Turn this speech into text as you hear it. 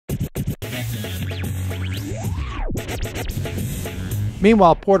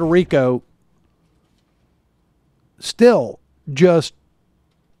Meanwhile, Puerto Rico still just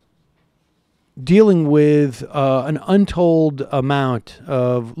dealing with an untold amount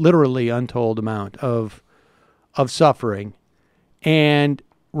of, literally untold amount of suffering. And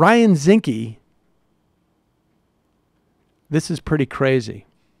Ryan Zinke, this is pretty crazy.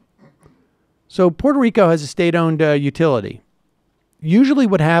 So Puerto Rico has a state-owned utility. Usually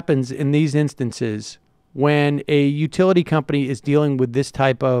what happens in these instances when a utility company is dealing with this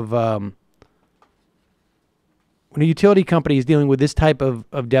type of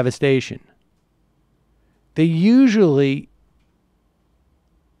devastation, they usually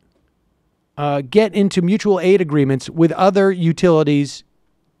get into mutual aid agreements with other utilities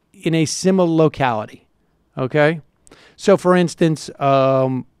in a similar locality. Okay? So, for instance,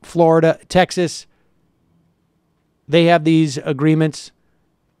 Florida, Texas, they have these agreements.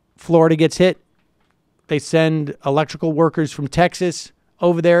 Florida gets hit. They send electrical workers from Texas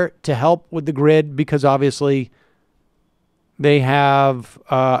over there to help with the grid because obviously they have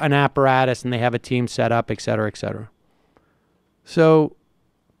an apparatus and they have a team set up, et cetera, et cetera. So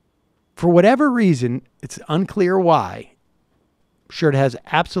for whatever reason, it's unclear why. I'm sure it has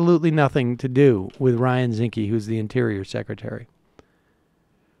absolutely nothing to do with Ryan Zinke, who's the Interior Secretary.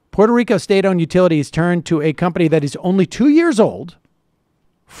 Puerto Rico state-owned utilities turned to a company that is only 2 years old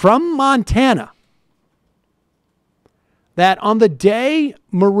from Montana that on the day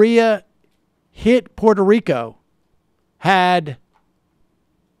Maria hit Puerto Rico had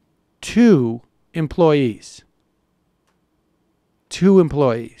 2 employees. 2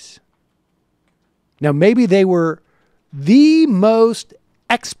 employees. Now, maybe they were the most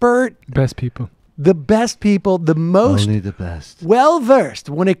expert. Best people. The best people, the most. Only the best. Well-versed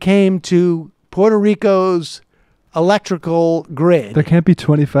when it came to Puerto Rico's electrical grid. There can't be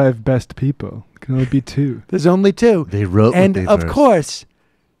 25 best people. There can only be 2. There's only 2. They wrote and what they of versed. course,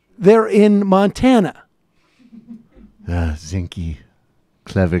 they're in Montana. Zinke,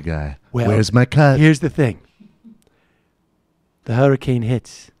 clever guy. Well, where's my cut? Here's the thing. The hurricane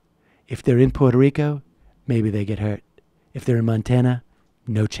hits. If they're in Puerto Rico, maybe they get hurt. If they're in Montana,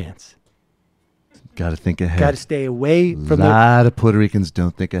 no chance. Got to think ahead. Got to stay away from A lot of Puerto Ricans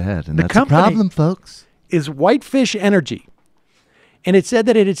don't think ahead, and The that's a company problem, folks. is Whitefish Energy. And it said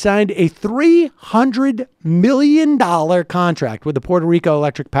that it had signed a $300 million contract with the Puerto Rico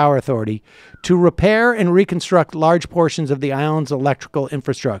Electric Power Authority to repair and reconstruct large portions of the island's electrical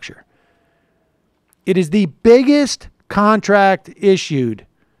infrastructure. It is the biggest contract issued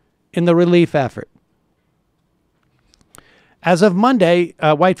in the relief effort. As of Monday,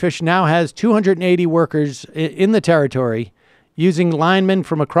 Whitefish now has 280 workers in the territory using linemen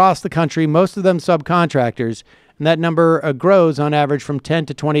from across the country, most of them subcontractors, and that number grows on average from 10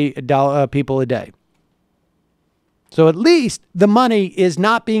 to 20 people a day. So at least the money is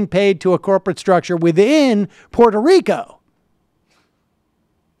not being paid to a corporate structure within Puerto Rico.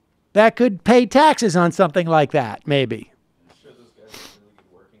 That could pay taxes on something like that, maybe.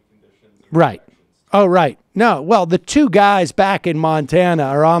 Right. Oh, right. No, well, the 2 guys back in Montana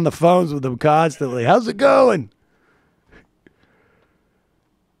are on the phones with them constantly. How's it going?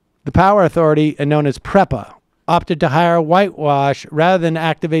 The Power Authority, known as PREPA, opted to hire Whitewash rather than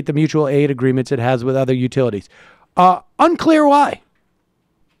activate the mutual aid agreements it has with other utilities. Unclear why.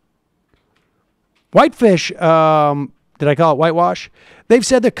 Whitefish, did I call it Whitewash? They've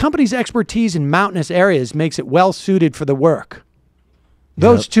said the company's expertise in mountainous areas makes it well suited for the work.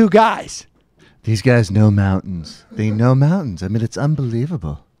 Those 2 guys. These guys know mountains. They know mountains. I mean, it's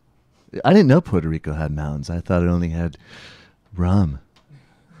unbelievable. I didn't know Puerto Rico had mountains. I thought it only had rum,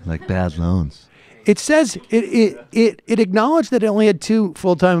 like bad loans. It says it acknowledged that it only had 2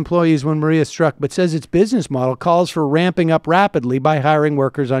 full-time employees when Maria struck, but says its business model calls for ramping up rapidly by hiring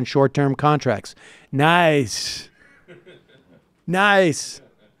workers on short-term contracts. Nice. Nice.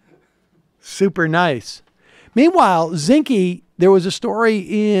 Super nice. Meanwhile, Zinke, there was a story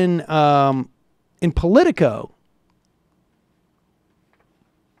in Politico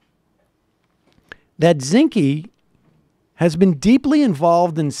that Zinke has been deeply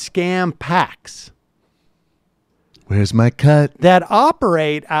involved in scam packs. Where's my cut? That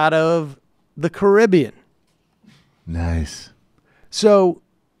operate out of the Caribbean. Nice. So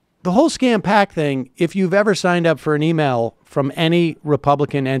the whole scam pack thing, if you've ever signed up for an email from any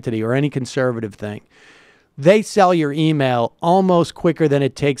Republican entity or any conservative thing, they sell your email almost quicker than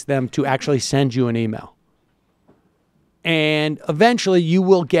it takes them to actually send you an email. And eventually you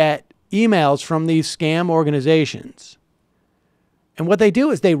will get emails from these scam organizations. And what they do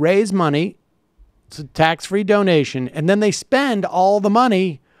is they raise money, it's a tax-free donation, and then they spend all the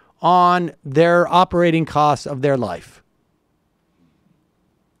money on their operating costs of their life.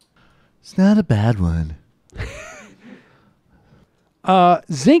 It's not a bad one.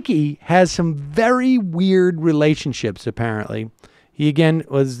 Zinke has some very weird relationships, apparently. He, again,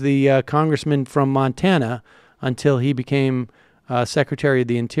 was the congressman from Montana until he became Secretary of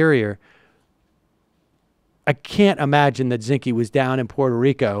the Interior. I can't imagine that Zinke was down in Puerto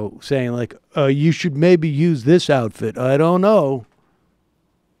Rico saying, like, you should maybe use this outfit. I don't know.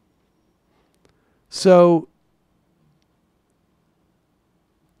 So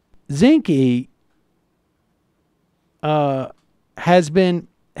Zinke has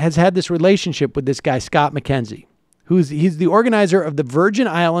had this relationship with this guy, Scott McKenzie, he's the organizer of the Virgin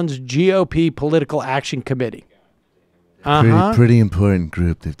Islands GOP Political Action Committee. Pretty important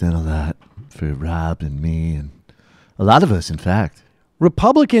group. They've done a lot for Rob and me and a lot of us, in fact.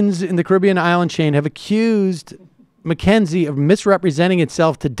 Republicans in the Caribbean island chain have accused McKenzie of misrepresenting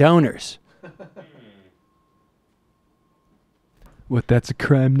itself to donors. What, that's a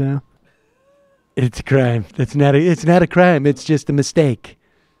crime now? It's a crime. It's not a crime. It's just a mistake.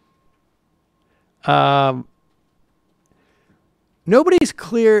 Nobody's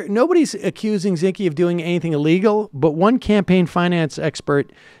accusing Zinke of doing anything illegal, but one campaign finance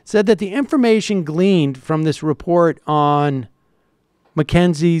expert said that the information gleaned from this report on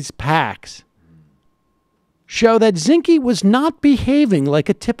McKenzie's PACs show that Zinke was not behaving like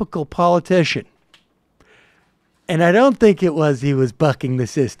a typical politician. And I don't think it was he was bucking the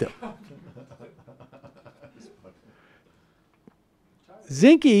system.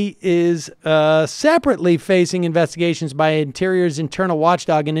 Zinke is separately facing investigations by Interior's internal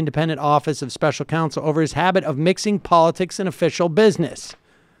watchdog and independent office of special counsel over his habit of mixing politics and official business.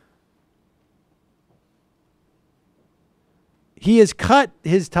 He has cut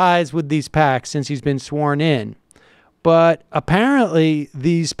his ties with these PACs since he's been sworn in, but apparently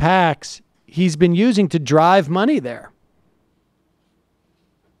these PACs he's been using to drive money there.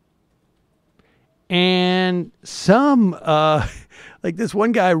 And some... like this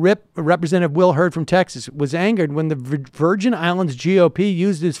one guy, Representative Will Hurd from Texas, was angered when the Virgin Islands GOP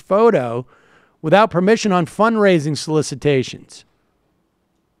used his photo without permission on fundraising solicitations.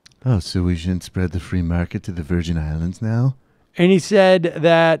 Oh, so we shouldn't spread the free market to the Virgin Islands now? And he said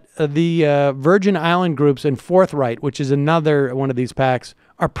that the Virgin Island groups and Forthright, which is another one of these PACs,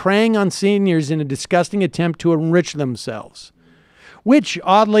 are preying on seniors in a disgusting attempt to enrich themselves, which,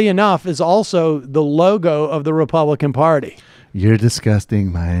 oddly enough, is also the logo of the Republican Party. You're disgusting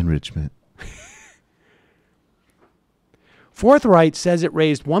my enrichment. Forthright says it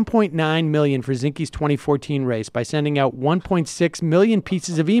raised $1.9 million for Zinke's 2014 race by sending out 1.6 million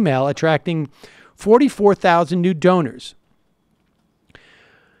pieces of email, attracting 44,000 new donors.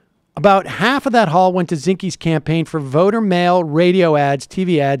 About half of that haul went to Zinke's campaign for voter mail, radio ads,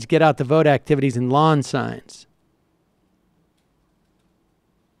 TV ads, get out the vote activities, and lawn signs.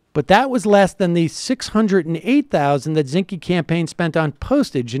 But that was less than the $608,000 that Zinke campaign spent on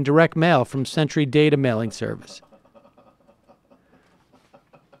postage and direct mail from Century Data Mailing Service.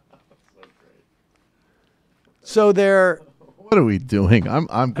 So they're... What are we doing?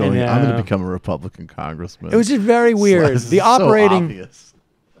 I'm going to become a Republican congressman. It was just very weird. The operating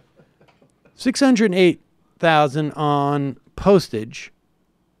 $608,000 on postage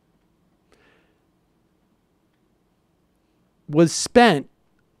was spent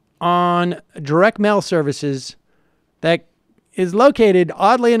on direct mail services that is located,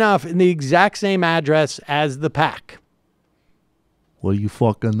 oddly enough, in the exact same address as the PAC. What do you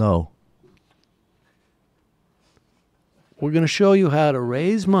fucking know? We're going to show you how to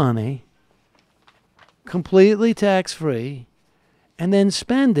raise money completely tax-free and then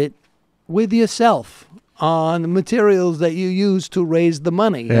spend it with yourself on the materials that you use to raise the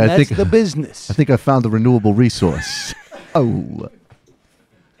money. Yeah, and that's the business. I think I found the renewable resource. Oh,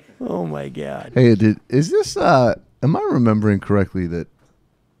 my God. Hey, is this, am I remembering correctly that,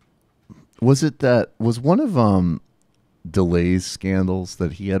 was one of DeLay's scandals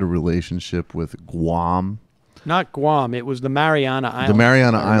that he had a relationship with Guam? Not Guam. It was the Mariana Islands. The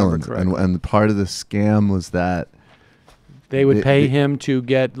Mariana Islands. And part of the scam was that they would pay him to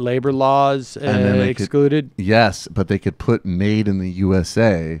get labor laws excluded. Yes, but they could put made in the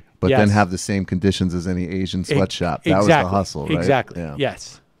USA, but Yes. then have the same conditions as any Asian sweatshop. That was the hustle, right? Exactly. Yeah.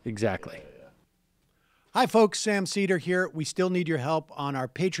 Yes, exactly. Hi, folks. Sam Seder here. We still need your help on our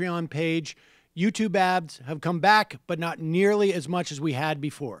Patreon page. YouTube ads have come back, but not nearly as much as we had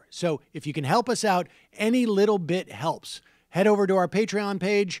before. So if you can help us out, any little bit helps. Head over to our Patreon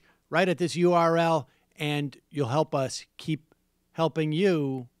page right at this URL, and you'll help us keep helping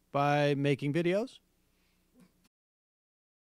you by making videos